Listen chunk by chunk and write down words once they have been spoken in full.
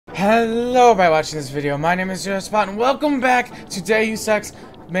Hello, by watching this video. My name is Deus, and welcome back to Deus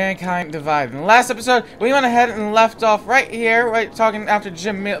Mankind Divided. In the last episode, we went ahead and left off right here, right talking after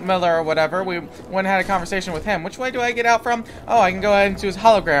Jim Miller or whatever. We went and had a conversation with him. Which way do I get out from? Oh, I can go ahead into his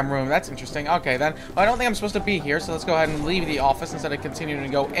hologram room. That's interesting. Okay, then. Well, I don't think I'm supposed to be here, so let's go ahead and leave the office instead of continuing to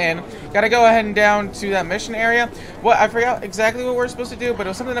go in. Gotta go ahead and down to that mission area. What I forgot exactly what we're supposed to do, but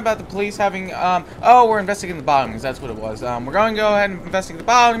it was something about the police having, oh, we're investigating the bombings. That's what it was. We're going to go ahead and investigate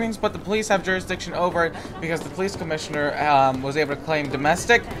the bombings, but the police have jurisdiction over it because the police commissioner, was able to claim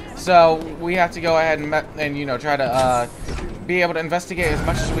domestic. So we have to go ahead and you know, try to be able to investigate as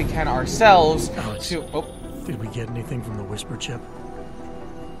much as we can ourselves. Did we get anything from the whisper chip?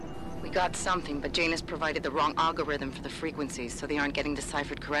 We got something, but Jane has provided the wrong algorithm for the frequencies, so they aren't getting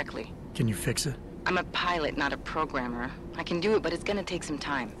deciphered correctly. Can you fix it? I'm a pilot, not a programmer. I can do it, but it's gonna take some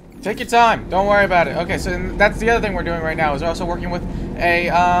time. Take your time. Don't worry about it. Okay, so that's the other thing we're doing right now is we're also working with a,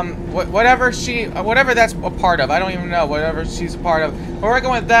 whatever that's a part of. I don't even know. Whatever she's a part of. We're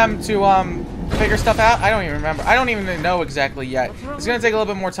working with them to, figure stuff out. I don't even remember. I don't even know exactly yet. It's going to take a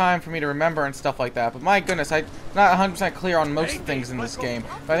little bit more time for me to remember and stuff like that. But my goodness, I'm not 100% clear on most things in this game.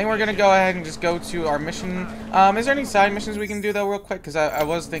 But I think we're going to go ahead and just go to our mission. Is there any side missions we can do, though, real quick? Because I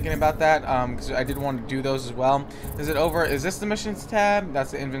was thinking about that. Because I did want to do those as well. Is it over? Is this the missions tab?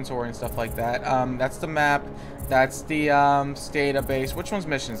 That's the inventory and stuff like that. That's the map. That's the database. Which one's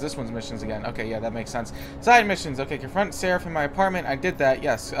missions? This one's missions again. Okay, yeah, that makes sense. Side missions. Okay, confront Sarah from my apartment. I did that.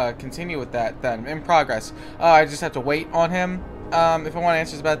 Yes. Continue with that then. In progress. I just have to wait on him. If I want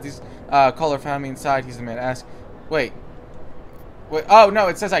answers about these, caller found me inside. He's the man to ask. Wait. Oh no,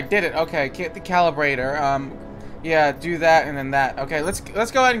 it says I did it. Okay, get the calibrator. Yeah, do that and then that. Okay, let's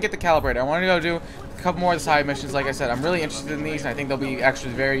go ahead and get the calibrator. I want to go do a couple more of the side missions. Like I said, I'm really interested in these, and I think they'll be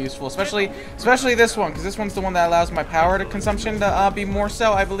actually very useful, especially this one, because this one's the one that allows my power to consumption to be more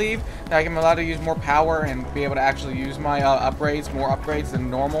so. I believe that I can allow to use more power and be able to actually use my more upgrades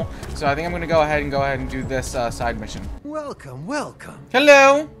than normal. So I think I'm going to go ahead and do this side mission. Welcome, welcome.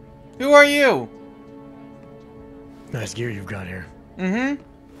 Hello, who are you? Nice gear you've got here. Mm-hmm.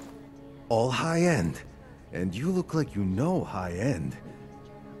 All high end. And you look like you know high end.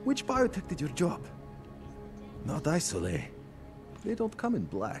 Which biotech did your job? Not Isolate. They don't come in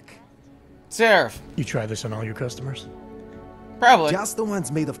black. Seraph. You try this on all your customers? Probably. Just the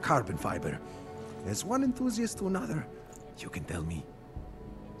ones made of carbon fiber. As one enthusiast to another, you can tell me.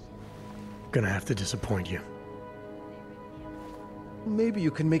 Gonna have to disappoint you. Maybe you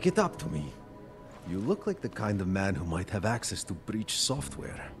can make it up to me. You look like the kind of man who might have access to breach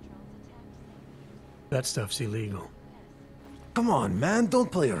software. That stuff's illegal. Come on, man, don't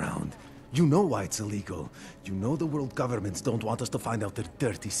play around. You know why it's illegal. You know the world governments don't want us to find out their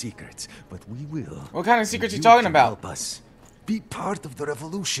dirty secrets, but we will. What kind of secrets are you talking about? Help us. Be part of the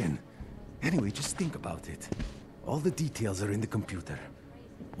revolution. Anyway, just think about it. All the details are in the computer.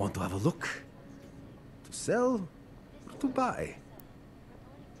 Want to have a look? To sell or to buy?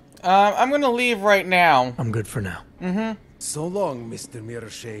 I'm gonna leave right now. I'm good for now. Mm-hmm. So long, Mr. Mirror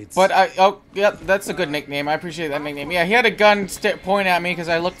Shades. But oh, yeah, that's a good nickname. I appreciate that nickname. Yeah, he had a gun point at me because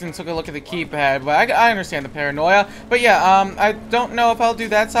I looked and took a look at the keypad. But I understand the paranoia. But yeah, I don't know if I'll do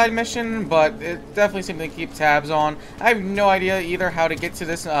that side mission, but it definitely something to keep tabs on. I have no idea either how to get to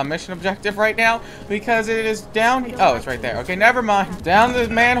this mission objective right now because it is down. Oh, it's right there. Okay, never mind. Down the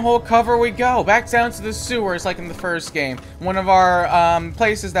manhole cover we go. Back down to the sewers like in the first game. One of our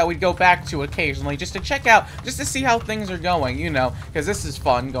places that we'd go back to occasionally just to check out, just to see how things are going. You know, because this is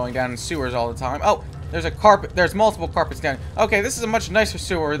fun going down in sewers all the time. Oh, there's a carpet. There's multiple carpets down. Okay, this is a much nicer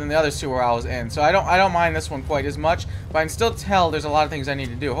sewer than the other sewer I was in, so I don't mind this one quite as much. But I can still tell there's a lot of things I need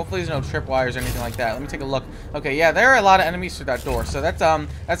to do. Hopefully, there's no tripwires or anything like that. Let me take a look. Okay, yeah, there are a lot of enemies through that door, so that's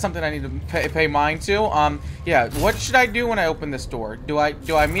something I need to pay mind to. Yeah, what should I do when I open this door? Do I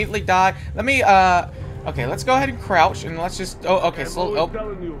immediately die? Let me okay, let's go ahead and crouch and let's just. Oh, okay, so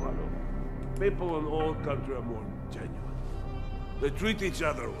people in all country are more genuine. They treat each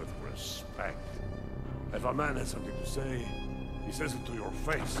other with respect. If a man has something to say, he says it to your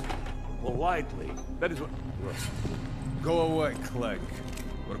face. Politely. That is what... Go away, Clegg.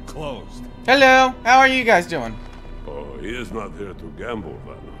 We're closed. Hello. How are you guys doing? Oh, he is not here to gamble,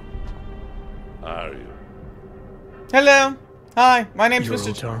 Vanna. Are you? Hello. Hi. My name's You're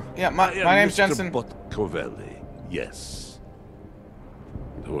Mr. Otar? Yeah, my name's Jensen. Botkovelli. Yes.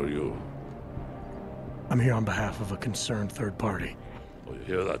 And who are you? I'm here on behalf of a concerned third party. Oh, you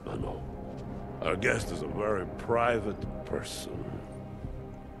hear that, Mano? Our guest is a very private person.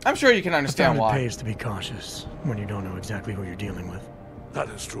 I'm sure you can understand why. It pays to be cautious when you don't know exactly who you're dealing with. That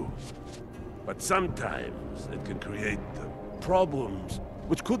is true. But sometimes it can create problems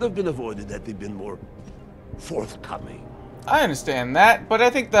which could have been avoided had they been more forthcoming. I understand that, but I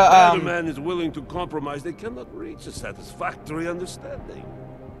think the When a man is willing to compromise, they cannot reach a satisfactory understanding.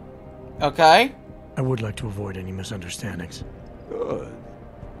 Okay. I would like to avoid any misunderstandings. Good.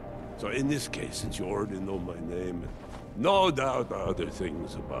 So in this case, since you already know my name, and no doubt other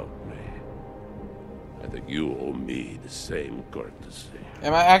things about me, I think you owe me the same courtesy.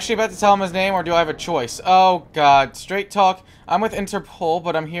 Am I actually about to tell him his name, or do I have a choice? Oh God, straight talk. I'm with Interpol,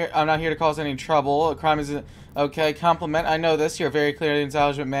 but I'm not here to cause any trouble. A crime is okay. Compliment. I know this. You're a very clearly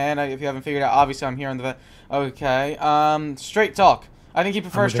intelligent man. If you haven't figured out, obviously I'm here on the. Okay. Straight talk. I think he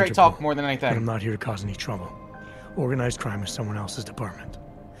prefers straight talk more than anything. But I'm not here to cause any trouble. Organized crime is someone else's department.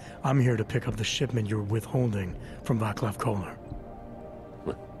 I'm here to pick up the shipment you're withholding from Vaclav Kolar.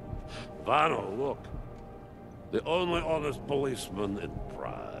 Vano, look. The only honest policeman in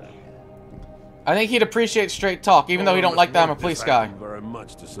Prague. I think he'd appreciate straight talk, even though he don't like that I'm a police guy. Very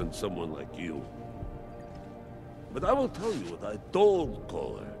much to send someone like you. But I will tell you what I told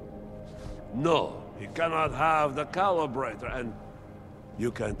Kohler. No, he cannot have the calibrator, and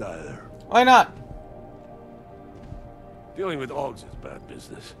you can't either. Why not? Dealing with Augs is bad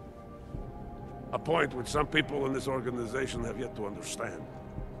business. A point which some people in this organization have yet to understand.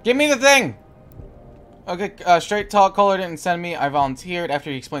 Give me the thing! Okay, straight talk. Kohler didn't send me. I volunteered after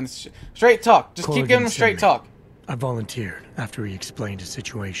he explained this. Straight talk. Just keep giving him straight talk. I volunteered after he explained his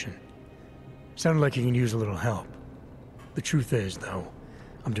situation. Sounded like he can use a little help. The truth is, though,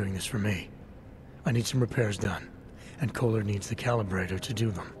 I'm doing this for me. I need some repairs done, and Kohler needs the calibrator to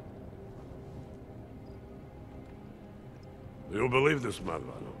do them. You believe this, man,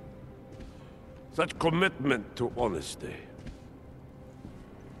 Vano? Such commitment to honesty.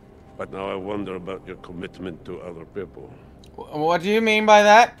 But now I wonder about your commitment to other people. What do you mean by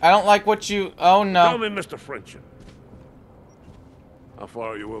that? I don't like what you... Oh, no. Tell me, Mr. Friendship. How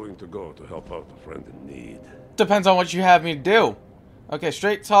far are you willing to go to help out a friend in need? Depends on what you have me do. Okay,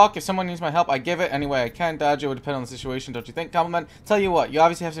 straight talk. If someone needs my help, I give it. Anyway, I can dodge it. Would depend on the situation, don't you think? Compliment. Tell you what, you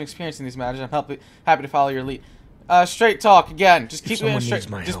obviously have some experience in these matters. I'm happy to follow your lead. Straight talk again. Just keep being straight. Needs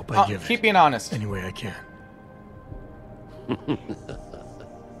my just help, I give keep it. being honest. Any way I can.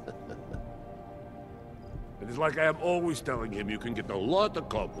 It is like I am always telling him you can get a lot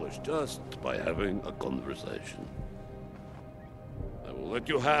accomplished just by having a conversation. I will let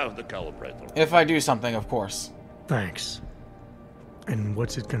you have the calibrator. If I do something, of course. Thanks. And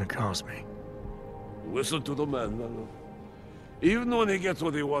what's it gonna cost me? Listen to the man, Vano. Even when he gets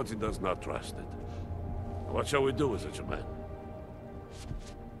what he wants, he does not trust it. What shall we do with such a man?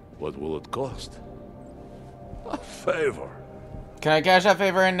 What will it cost? A favor. Can I cash that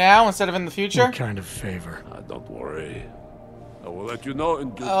favor in now instead of in the future? What kind of favor? Don't worry. I will let you know in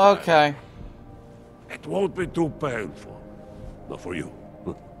due time. Okay. It won't be too painful. Not for you.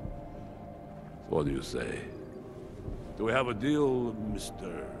 What do you say? Do we have a deal,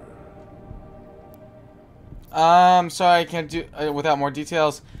 Mr.? Sorry, I can't do without more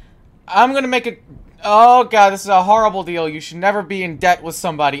details. I'm gonna make it. Oh God, this is a horrible deal. You should never be in debt with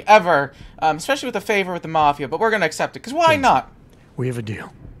somebody ever, especially with a favor with the mafia. But we're gonna accept it, cause why not? We have a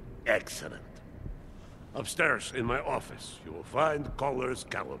deal. Excellent. Upstairs in my office, you will find Kohler's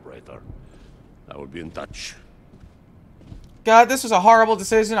calibrator. I will be in touch. God, this was a horrible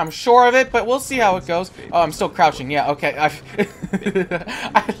decision. I'm sure of it, but we'll see how it goes. Oh, I'm still crouching. Yeah, okay.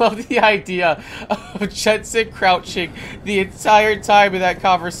 I love the idea of Jensen crouching the entire time of that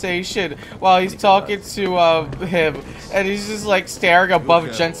conversation while he's talking to him, and he's just like staring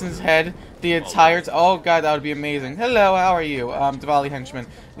above Jensen's head the entire time. Oh God, that would be amazing. Hello, how are you, Diwali henchman?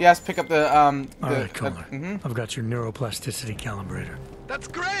 Yes, pick up the All right, Kohler. I've got your neuroplasticity calibrator. That's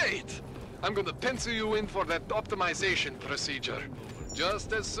great! I'm gonna pencil you in for that optimization procedure.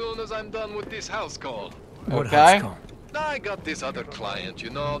 Just as soon as I'm done with this house call. What Okay. house call? I got this other client, you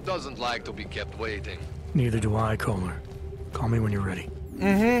know, doesn't like to be kept waiting. Neither do I, Kohler. Call me when you're ready.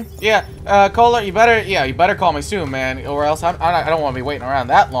 Yeah, Kohler, you better call me soon, man, or else I don't want to be waiting around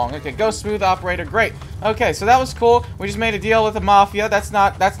that long. Okay, go smooth operator, great. Okay, so that was cool. We just made a deal with the mafia. That's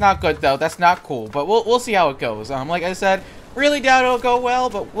not good though. That's not cool. But we'll see how it goes. Like I said, really doubt it'll go well,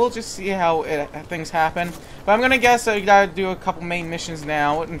 but we'll just see how things happen. But I'm gonna guess that we gotta do a couple main missions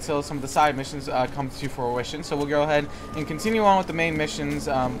now until some of the side missions come to fruition. So we'll go ahead and continue on with the main missions.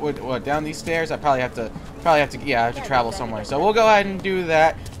 Down these stairs? I probably have to I have to travel somewhere. So we'll go ahead and do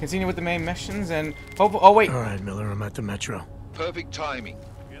that. Continue with the main missions and hope. Oh wait. All right, Miller. I'm at the metro. Perfect timing.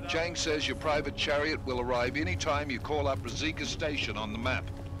 Chang says your private chariot will arrive any time you call up Rizika Station on the map.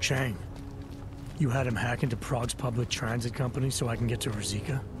 Chang. You had him hack into Prague's public transit company so I can get to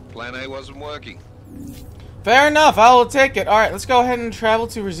Rizika? Plan A wasn't working. Fair enough, I will take it. Alright, let's go ahead and travel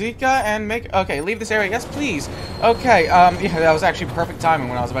to Rizika and make... Okay, leave this area. Yes, please. Okay, yeah, that was actually perfect timing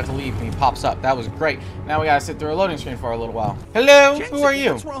when I was about to leave and he pops up. That was great. Now we gotta sit through a loading screen for a little while. Hello, Jensen, who are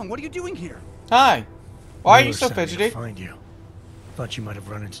you? What's wrong? What are you doing here? Hi. Why are you Miller so sent me to fidgety? Find you. Thought you might have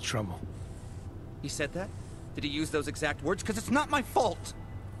run into trouble. He said that? Did he use those exact words? Because it's not my fault.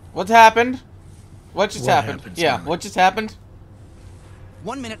 What happened? What just What happened? happened, Yeah, Simon? what just happened?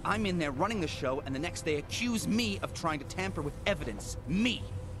 1 minute I'm in there running the show, and the next they accuse me of trying to tamper with evidence. Me.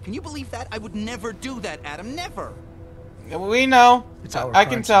 Can you believe that? I would never do that, Adam. Never. We know. It's our I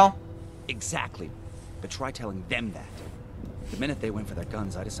can crime tell. Exactly. But try telling them that. The minute they went for their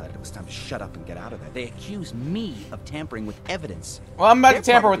guns, I decided it was time to shut up and get out of there. They accuse me of tampering with evidence. Well, I'm about They're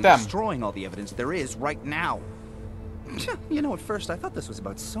to tamper with probably them. destroying all the evidence there is right now. You know, at first I thought this was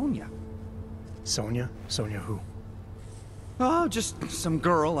about Sonia. Sonia? Sonia who? Oh, just some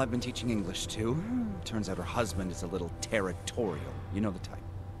girl I've been teaching English to. Turns out her husband is a little territorial. You know the type.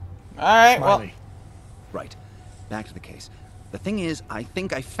 Alright, well... Smiley. Right. Back to the case. The thing is, I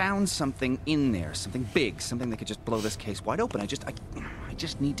think I found something in there. Something big. Something that could just blow this case wide open. I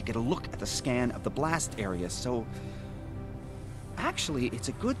just need to get a look at the scan of the blast area, so... Actually, it's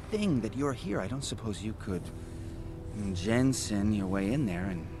a good thing that you're here. I don't suppose you could... Jensen your way in there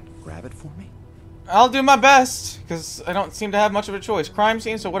and grab it for me? I'll do my best, because I don't seem to have much of a choice. Crime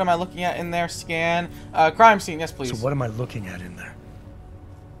scene, so what am I looking at in there? Scan. Crime scene, yes please. So what am I looking at in there?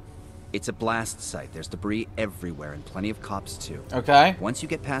 It's a blast site. There's debris everywhere and plenty of cops too. Okay. Once you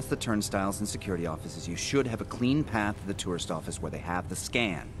get past the turnstiles and security offices, you should have a clean path to the tourist office where they have the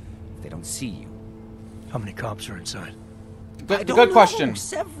scan. If they don't see you. How many cops are inside? I don't Good know. question.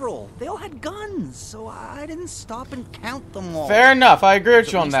 Several. They all had guns, so I didn't stop and count them all. Fair enough, I agree with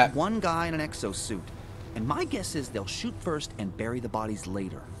There's you at on least that. one guy in an exosuit. And my guess is they'll shoot first and bury the bodies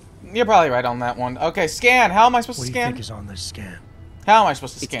later. You're probably right on that one. Okay, scan. How am I supposed What to do you scan? think is on this scan? How am I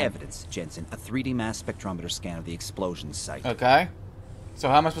supposed to It's scan? evidence, Jensen. A 3D mass spectrometer scan of the explosion site. Okay. So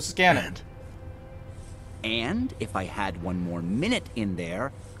how am I supposed to scan it? And And if I had one more minute in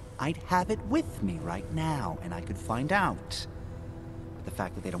there, I'd have it with me right now, and I could find out. But the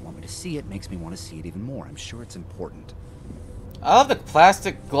fact that they don't want me to see it makes me want to see it even more. I'm sure it's important. I love the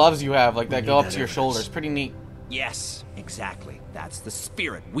plastic gloves you have, like that We go need up that to your evidence. shoulders. Pretty neat. Yes, exactly. That's the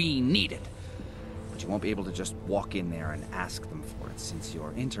spirit. We need it. But you won't be able to just walk in there and ask them for it, since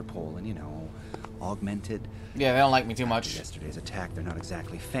you're Interpol and, you know, augmented. Yeah, they don't like me too much. After yesterday's attack, they're not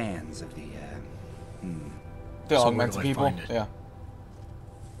exactly fans of the, The So where augmented do I people. find it? Yeah.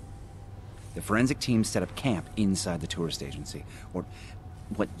 The forensic team set up camp inside the tourist agency, or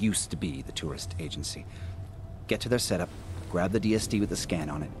what used to be the tourist agency. Get to their setup, grab the DSD with the scan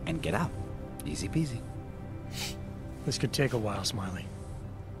on it, and get out. Easy peasy. this could take a while, Smiley.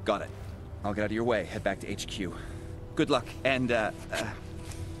 Got it. I'll get out of your way, head back to HQ. Good luck, and,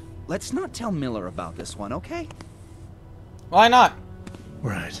 let's not tell Miller about this one, okay? Why not?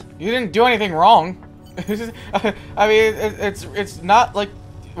 Right. You didn't do anything wrong. I mean, it's not like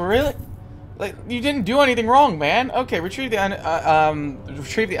really. Like, you didn't do anything wrong, man. Okay, retrieve the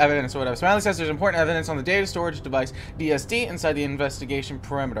evidence or whatever. Smiley says there's important evidence on the data storage device DSD inside the investigation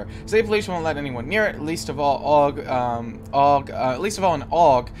perimeter. State police won't let anyone near it, least of all an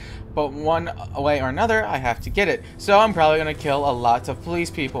AUG. But one way or another, I have to get it. So I'm probably gonna kill a lot of police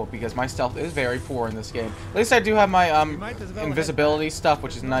people because my stealth is very poor in this game. At least I do have my invisibility stuff,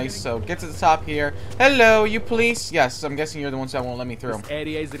 which is nice. So get to the top here. Hello, you police? Yes, I'm guessing you're the ones that won't let me through. This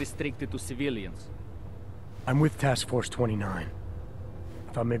area is restricted to civilians. I'm with Task Force 29.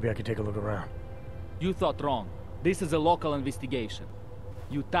 I thought maybe I could take a look around. You thought wrong. This is a local investigation.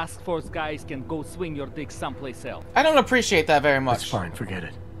 You task force guys can go swing your dick someplace else. I don't appreciate that very much. That's fine, forget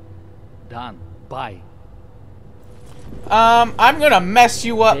it. Done. Bye. I'm gonna mess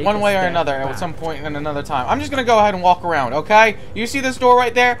you up Take one a way or step another at back. some point in another time. I'm just gonna go ahead and walk around, okay? You see this door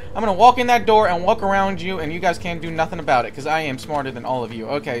right there? I'm gonna walk in that door and walk around you, and you guys can't do nothing about it, because I am smarter than all of you.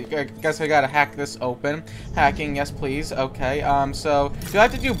 Okay, I guess I gotta hack this open. Hacking, yes please. Okay, so, do I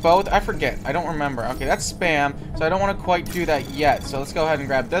have to do both? I forget. I don't remember. Okay, that's spam, so I don't want to quite do that yet. So let's go ahead and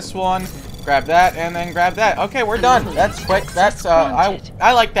grab this one. Grab that, and then grab that. Okay, we're done. That's quick. That's,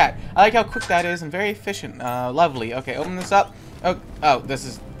 I like that. I like how quick that is and very efficient. Lovely. Okay, open this up. Oh,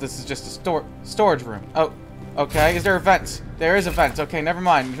 this is just a storage room. Oh, okay. Is there a vent? There is a vent. Okay, never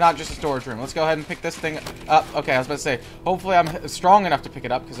mind. It's not just a storage room. Let's go ahead and pick this thing up. Okay, I was about to say, hopefully I'm strong enough to pick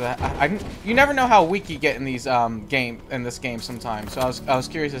it up, because you never know how weak you get in these this game sometimes. So I was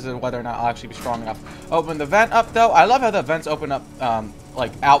curious as to whether or not I'll actually be strong enough. Open the vent up though. I love how the vents open up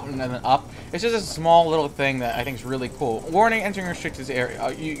like out and then up. It's just a small little thing that I think is really cool. Warning: entering restricted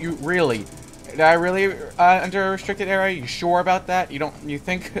area. You really. Did I really enter a restricted area? You sure about that? You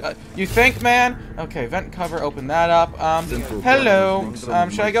think, man? Okay, vent cover, open that up. Hello.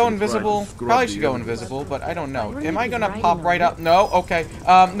 Should I go invisible? Probably should go invisible, but I don't know. Am I gonna pop right up? No? Okay.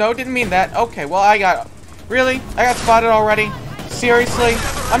 No, didn't mean that. Okay, well, I got spotted already? Seriously?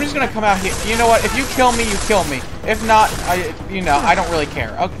 I'm just gonna come out here. You know what? If you kill me, you kill me. If not, I don't really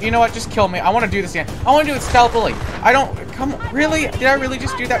care. Okay, you know what? Just kill me. I want to do this again. I want to do it stealthily. Come on, really? Did I really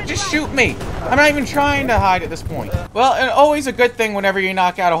just do that? Just shoot me. I'm not even trying to hide at this point. Well, and always a good thing whenever you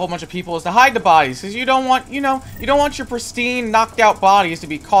knock out a whole bunch of people is to hide the bodies, because you don't want, you don't want your pristine, knocked out bodies to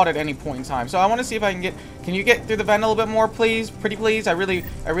be caught at any point in time. So I want to see if I can you get through the vent a little bit more, please? Pretty please? I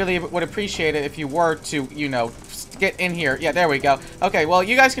really would appreciate it if you were to, get in here. Yeah, there we go. Okay, well,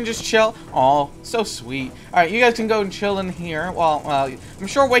 you guys can just chill. Oh, so sweet. All right, you guys can go and chill in here. Well, I'm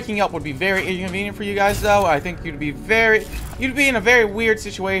sure waking up would be very inconvenient for you guys, though. I think you'd be in a very weird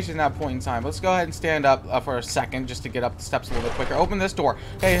situation at that point in time. Let's go ahead and stand up for a second just to get up the steps a little bit quicker. Open this door.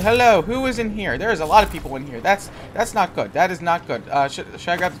 Hey, hello. Who is in here? There's a lot of people in here. That's not good. That is not good. Should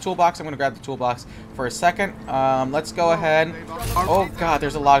I grab the toolbox? I'm going to grab the toolbox for a second. Let's go ahead. Oh, God,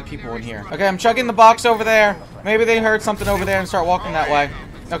 there's a lot of people in here. Okay, I'm chugging the box over there. Maybe they heard something over there and start walking that way.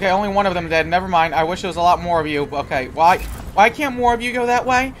 Okay, only one of them dead. Never mind. I wish there was a lot more of you. Okay, why can't more of you go that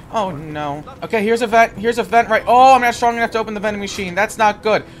way? Oh, no. Okay, here's a vent. Here's a vent right. Oh, I'm not strong enough to open the vending machine. That's not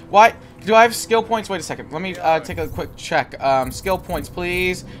good. Why? Do I have skill points? Wait a second. Let me take a quick check. Skill points,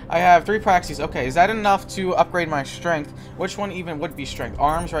 please. I have 3 praxis. Okay, is that enough to upgrade my strength? Which one even would be strength?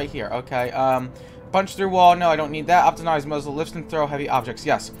 Arms right here. Okay, punch through wall. No, I don't need that. Optimize muzzle. Lift and throw heavy objects.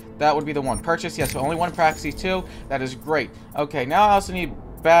 Yes, that would be the one. Purchase. Yes, so only 1 praxis too. That is great. Okay, now I also need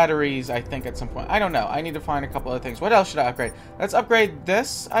batteries, I think, at some point. I don't know. I need to find a couple other things. What else should I upgrade? Let's upgrade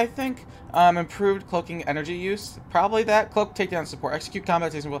this, I think. Improved cloaking energy use. Probably that. Cloak takedown support. Execute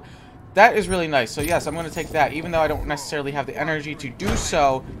combat takedown. That is really nice. So yes, I'm going to take that. Even though I don't necessarily have the energy to do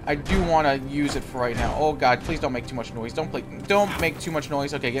so, I do want to use it for right now. Oh God, please don't make too much noise. Don't make too much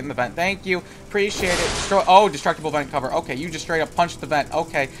noise. Okay, get in the vent. Thank you. Appreciate it. Oh, destructible vent cover. Okay, you just straight up punched the vent.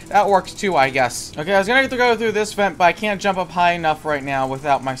 Okay, that works too, I guess. Okay, I was going to go through this vent, but I can't jump up high enough right now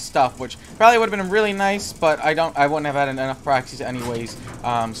without my stuff, which probably would have been really nice, but I wouldn't have had enough praxis anyways.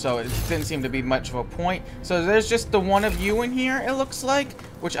 So it didn't seem to be much of a point. So there's just the one of you in here, it looks like,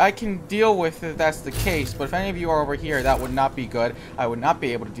 which I can deal with if that's the case. But if any of you are over here, that would not be good. I would not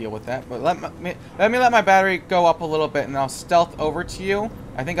be able to deal with that. But let me let my battery go up a little bit, and I'll stealth over to you.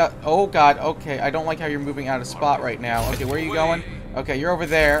 I think oh God, okay. I don't like how you're moving out of spot right now. Okay, where are you going? Okay, you're over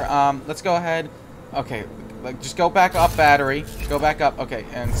there. Let's go ahead. Okay, just go back up, battery. Go back up. Okay,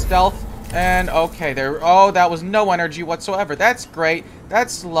 and stealth. And okay, there. Oh, that was no energy whatsoever. That's great.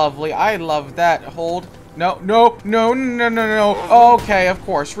 That's lovely. I love that. Hold. No. Okay, of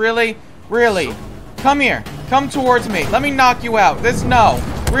course. Really? Really? Come here. Come towards me. Let me knock you out. No.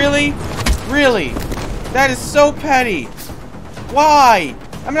 Really? Really? That is so petty. Why?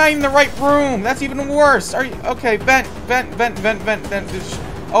 I'm not even in the right room. That's even worse. Are you okay? Vent. Just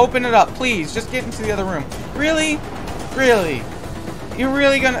open it up, please. Just get into the other room. Really? Really? You're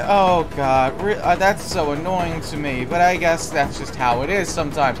really gonna... Oh, God. That's so annoying to me, but I guess that's just how it is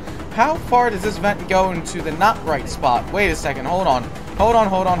sometimes. How far does this vent go into the not right spot? Wait a second. Hold on.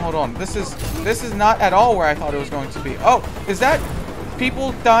 This is not at all where I thought it was going to be. Oh, is that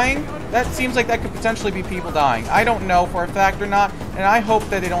people dying? That seems like that could potentially be people dying. I don't know for a fact or not, and I hope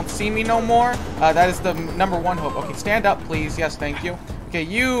that they don't see me no more. That is the #1 hope. Okay, stand up, please. Yes, thank you. Okay,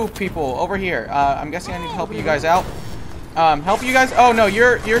 you people over here. I'm guessing I need to help you guys out. Help you guys? Oh no,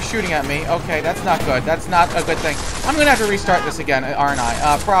 you're shooting at me. Okay, that's not good. That's not a good thing. I'm gonna have to restart this again, aren't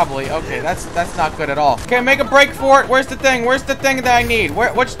I? Probably. Okay, that's not good at all. Okay, make a break for it. Where's the thing? Where's the thing that I need?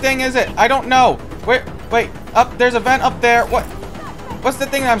 Which thing is it? I don't know. Wait, up. There's a vent up there. What's the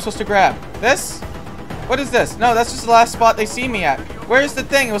thing that I'm supposed to grab? This? What is this? No, that's just the last spot they see me at. Where's the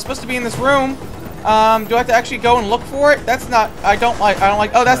thing? It was supposed to be in this room. Do I have to actually go and look for it? That's not. I don't like.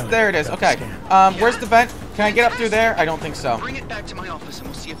 Oh, there it is. Okay. Where's the vent? Can I get up through there? I don't think so. Bring it back to my office and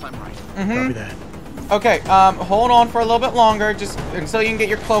we'll see if I'm right. Copy that. Okay, hold on for a little bit longer, just until you can get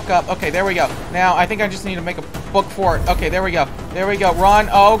your cloak up. Okay, there we go. Now, I think I just need to make a book for it. Okay, there we go. Run.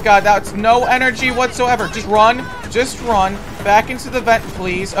 Oh, God, that's no energy whatsoever. Just run. Back into the vent,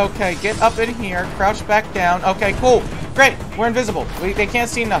 please. Okay, get up in here. Crouch back down. Okay, cool. Great. We're invisible. They can't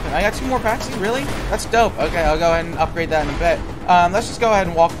see nothing. I got 2 more praxis? Really? That's dope. Okay, I'll go ahead and upgrade that in a bit. Let's just go ahead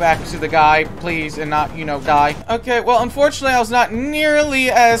and walk back to the guy, please, and not, die. Okay, well, unfortunately, I was not nearly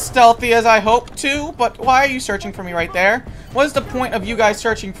as stealthy as I hoped to, but why are you searching for me right there? What is the point of you guys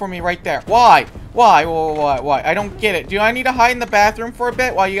searching for me right there? Why? Why? Why? I don't get it. Do I need to hide in the bathroom for a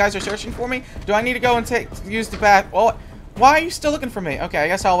bit while you guys are searching for me? Do I need to go and use the bath? Well, why are you still looking for me? Okay, I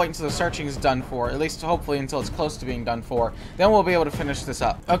guess I'll wait until the searching is done for. At least, hopefully, until it's close to being done for. Then we'll be able to finish this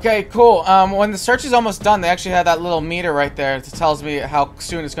up. Okay, cool. When the search is almost done, they actually have that little meter right there that tells me how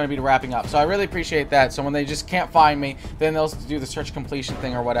soon it's going to be wrapping up. So I really appreciate that. So when they just can't find me, then they'll do the search completion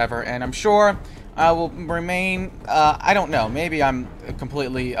thing or whatever. And I'm sure I will remain, I don't know, maybe I'm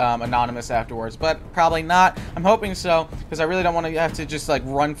completely anonymous afterwards, but probably not. I'm hoping so, because I really don't want to have to just like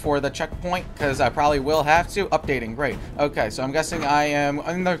run for the checkpoint, because I probably will have to. Updating, great. Okay, so I'm guessing I am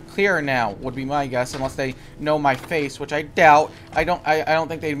in the clear now, would be my guess, unless they know my face, which I doubt. I don't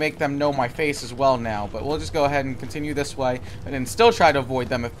think they'd make them know my face as well now, but we'll just go ahead and continue this way, and then still try to avoid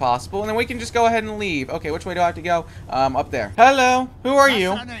them if possible, and then we can just go ahead and leave. Okay, which way do I have to go? Up there. Hello, who are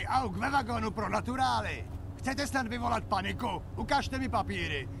you? Naturale. Chcete snad vyvolat paniku? Ukažte mi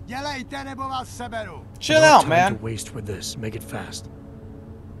papíry. Dělejte, nebo vás seberu. Chill out, man. To waste with this. Make it fast.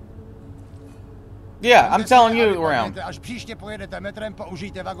 Yeah, I'm telling you around. Až příště pojedete metrem,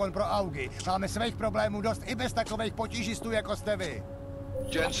 použijte vagon pro augy. Máme svých problémů dost i bez takových potížistů jako jste vy.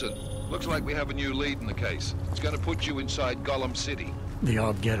 Jensen, looks like we have a new lead in the case. It's going to put you inside Gollum City. The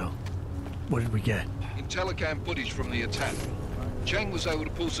Arb Ghetto. What did we get? In telecam footage from the attack. Cheng was able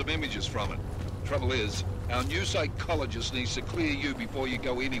to pull some images from it. Trouble is, our new psychologist needs to clear you before you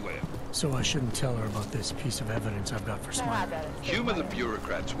go anywhere. So I shouldn't tell her about this piece of evidence I've got for Smiley. Humor the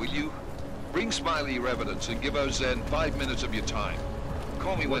bureaucrats, will you? Bring Smiley your evidence and give Ozen 5 minutes of your time.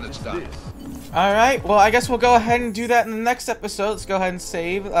 Call me when it's done. Alright, well, I guess we'll go ahead and do that in the next episode. Let's go ahead and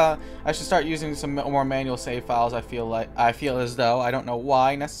save. I should start using some more manual save files, I feel as though. I don't know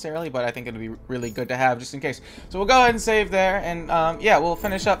why necessarily, but I think it'd be really good to have just in case. So we'll go ahead and save there, and yeah, we'll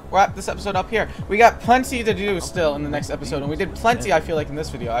wrap this episode up here. We got plenty to do still in the next episode, and we did plenty, I feel like, in this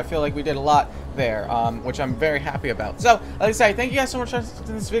video. I feel like we did a lot there, which I'm very happy about. So, like I say, thank you guys so much for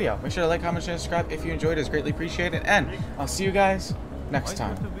watching this video. Make sure to like, comment, share, and subscribe if you enjoyed it. It's greatly appreciated, and I'll see you guys next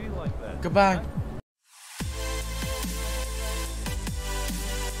time. Goodbye.